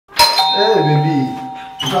baby.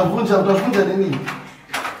 Utavunja nini?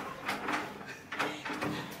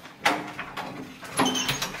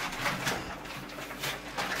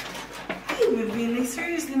 Hey baby, like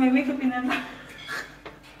seriously, my makeup in a...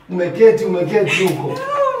 Umeketi huko. No,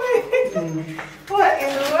 baby. What in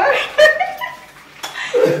the world?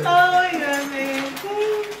 Oh my god, babe.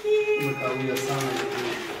 Thank you. Umekawia sana.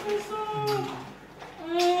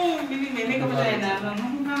 Baby, my makeup is in a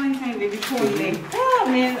Valentine, baby. Oh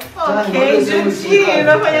man. Okay, Juji,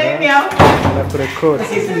 unafanya nini hapa? Na kurekodi.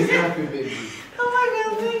 Oh my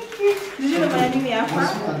god, thank you. Juji, unafanya nini hapa?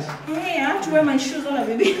 Hey, I have to wear my shoes on,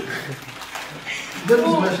 baby. Ndio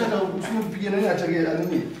tunashaka utumpige nani atage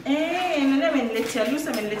anini? Nani ameniletea loose,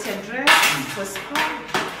 ameniletea dress for sport.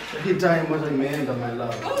 Hii time was imeenda my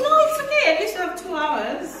love. Oh no, it's okay. At least you have 2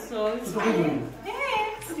 hours, so it's fine.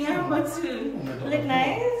 It's yeah, but look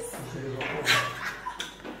nice.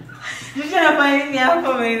 Juji anafanya nini hapa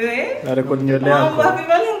wewe? Na rekodi nywele yako. Happy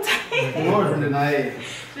Valentine. Ngoja naye.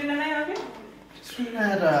 Tuna naye wapi? Sina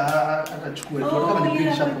hata chukue. Tunataka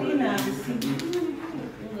nipigisha hapo.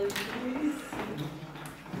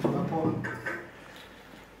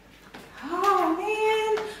 Oh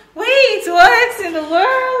man. Wait, what in the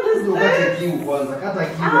world is this?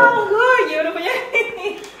 Oh good, you unafanya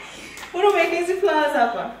nini? Unameka hizi flowers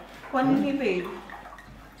hapa. Kwa nini babe?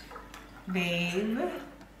 Babe.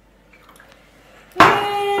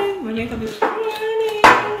 Mwenye kabisa.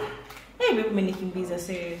 Hey babe, umenikimbiza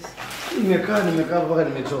serious. Nimekaa mpaka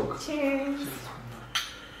nimechoka. Cheers.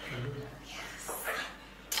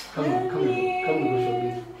 Come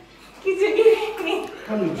shopping. Kitu gani?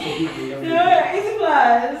 Come shopping. Yeah, it's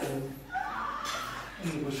flowers.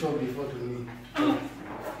 Go shop before to me.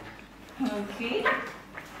 Okay.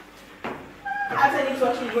 After I need to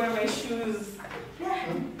wear my shoes. Yeah,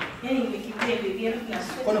 you make it baby. I'm looking at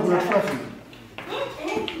sweat. Kuna traffic. No,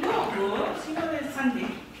 you know it's Sunday.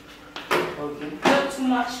 Okay. Not too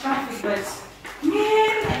much traffic, but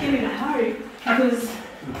man, I came in a hurry because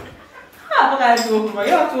you have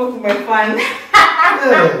to work with my fun.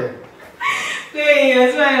 Hey,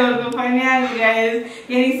 that's why I was going to guys.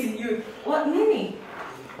 Getting to you. What, Nini?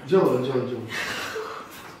 Joe.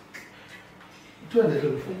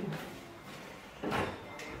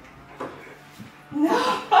 No.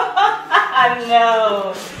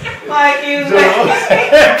 No. Like you.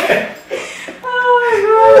 Oh my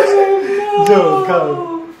god. No. Joe,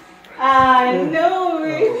 come. I know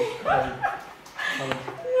it.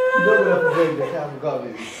 No.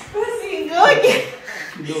 What's he going?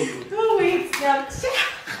 2 weeks now.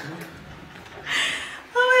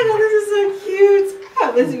 Oh my god, this is so cute.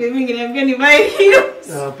 Basi baby ngeniambia nivae hiyo.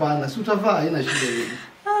 Hapana, si utavaa haina shida hiyo.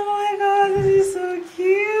 Oh my god, this is so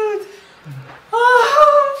cute. Oh,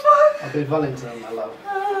 fuck. Happy Valentine, my love.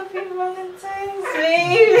 Happy Valentine's,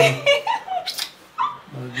 baby.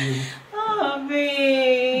 Oh,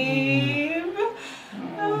 babe.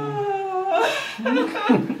 Oh.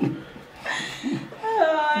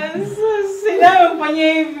 Oh, so sweet. Now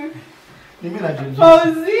ufanye hivi. Mimi na Jojo.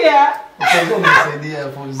 Fauzia. Umesaidia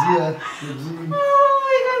Fauzia. Oh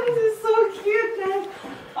my god, this is so cute, guys.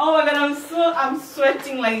 Oh my god, I'm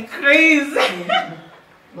sweating like crazy.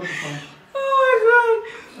 Oh my god.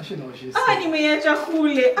 Actually no, she's. Nimeacha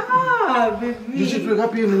kule. Baby. Did you pick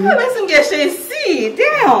up your nini? Basi ungesha see.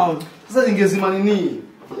 Damn. Sasa ningezima nini?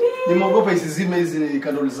 Nimeogopa isizime hizi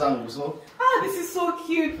kandoli zangu, so. This is so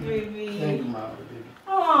cute, baby. Thank you, my baby.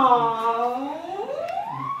 Aww.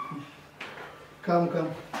 Come.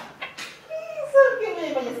 So cute,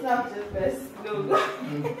 baby. But it's not just best. No.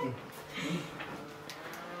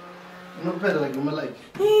 No better like you like.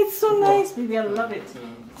 It's so nice, baby. I love it.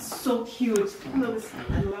 It's so cute. I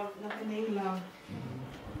love the name love.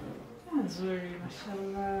 That's very,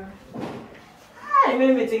 mashallah. I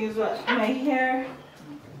remember things what my hair.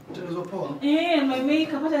 And my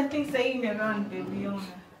makeup. What I think saying around, baby.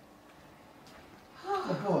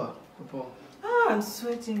 I'm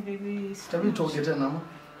sweating, baby. Tabii talk tena mama.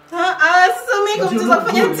 So makeup is up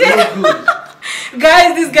on your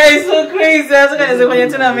guys, this guy is so crazy. That's why he's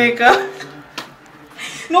going to makeup.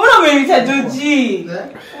 No, wewe Joji.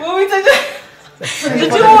 Wewe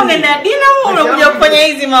Joji unaenda dina au unakuja kufanya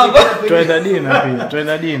hizi mambo? Twenda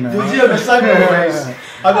dina. Joji amesacrifice.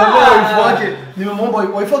 Ameomba wife wake, nimemwomba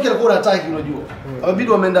wife wake alikuwa anataka unajua.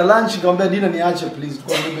 Abidi wameenda lunch nikamwambia dina niache please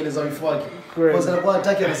kwa mbele za wife wake. Kwa sababu alikuwa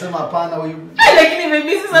anataka anasema hapana wewe. Lakini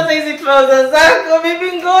baby sasa hizi trousers zako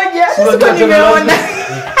bibi ngoja. Sasa nimeona.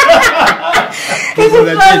 Hizi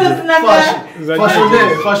trousers zinaka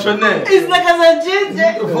fashion. Zinaka za jeje.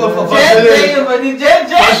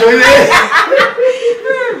 Fashion.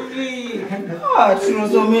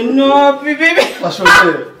 Tunasomeno wapi bibi? Fashion.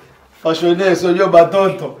 Fashionee sio jua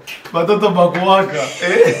batoto. Batoto bakuwaka.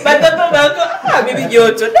 Batoto bako. Ah, bibi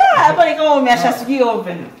joto. Da, hapa ni kama umeasha sijui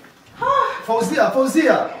oven. Fauzia.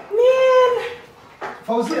 Man.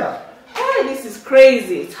 Fauzia. Oh, this is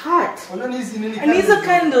crazy. It's hot. Unaona hizi nini? And these are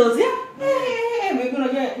candles, yeah? We're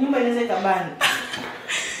gonna get nyumba inaweza ikabana.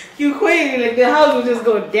 You quit, like the house will just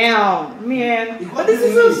go down, man. But this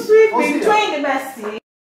is so sweet. We're trying the best.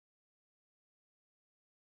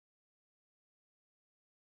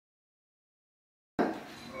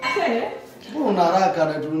 Una haraka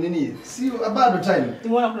na tu nini? Si bado time.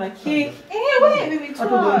 You want to cake? Wait, baby, try.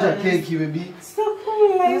 Hapo onja keki baby. So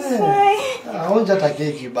cool, like fine. Onja ta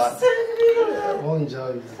keki bado. So cool. Onja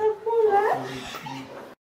hivi. So cool.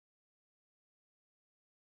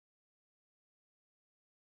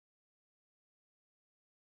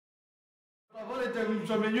 Valentine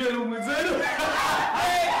mchamenywele umezenu.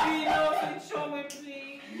 Hey, no, show me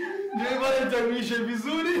please. Ni Valentine ishe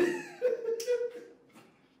vizuri.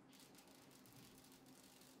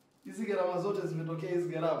 Hizi gharama zote zimetokea hizi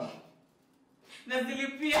gharama.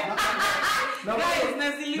 Nazilipia. Guys,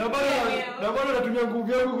 nazilipia. Na bado natumia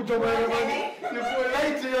nguvu yangu kuchoma ramani. Ni for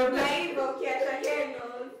light ya. Na hivyo kiacha keno.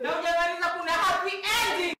 Na hujamaliza kuna happy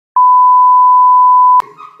ending.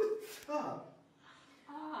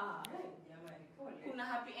 Kuna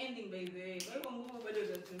happy ending by the way. Kwa hivyo nguvu bado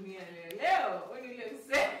tunatumia leo. Leo, wewe ile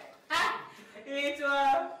usema. Inaitwa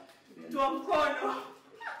mkono.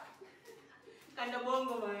 Kanda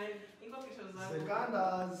bongo man. Iko picha zangu.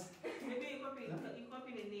 Secondas. Maybe iko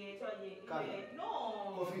picha ni aitwaje? No.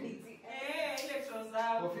 Coffee. Ile picha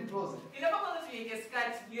zangu. Coffee rose. Inapaka kwanza tuweke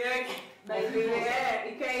skirt yake. By the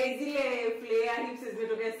way, ikae zile flare hips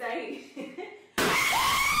zimetoka sahi.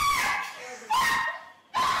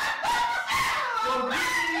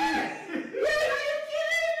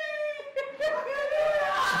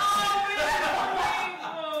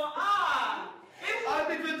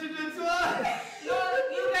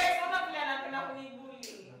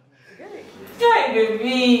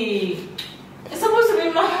 Baby, it's supposed to be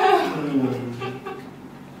my hair.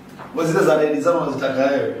 What's this? I need someone to take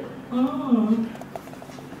care. Oh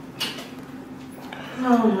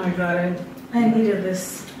my god, I needed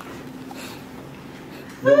this.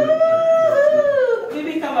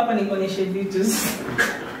 Baby, come up and nikuonyeshe vitu.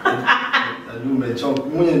 Umechoka,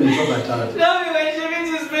 mwenye nimechoka tatu. Love you, nionyeshe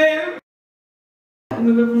vitu, babe.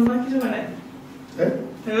 Umebeba kitu bwana? Eh?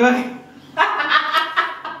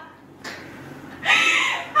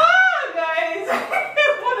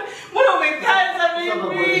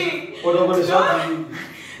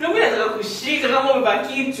 Ndio nataka kushika kama umebeba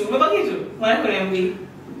kitu. Umebeba kitu? Mwana kuniambia.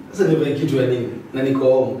 Sasa nimebeba kitu ya nini? Na niko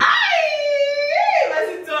home.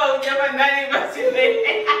 Basi toa unyama ndani basi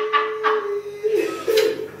leo.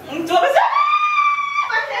 Mtu basi.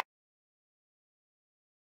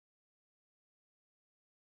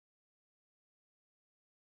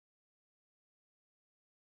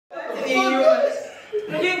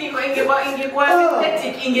 Ingekuwa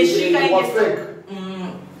synthetic, ingeshika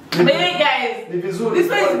Baby guys, this one is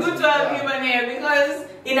good to have human hair because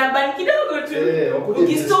inaban kidogo tu.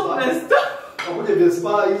 Ukistop na stop. Hakuje vya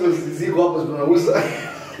spa hizo ziko hapo zinauza.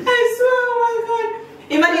 I swear, oh my god.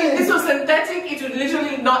 Imagine if this was synthetic, it would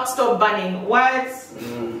literally not stop burning. What?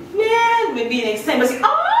 Yeah, maybe next time. But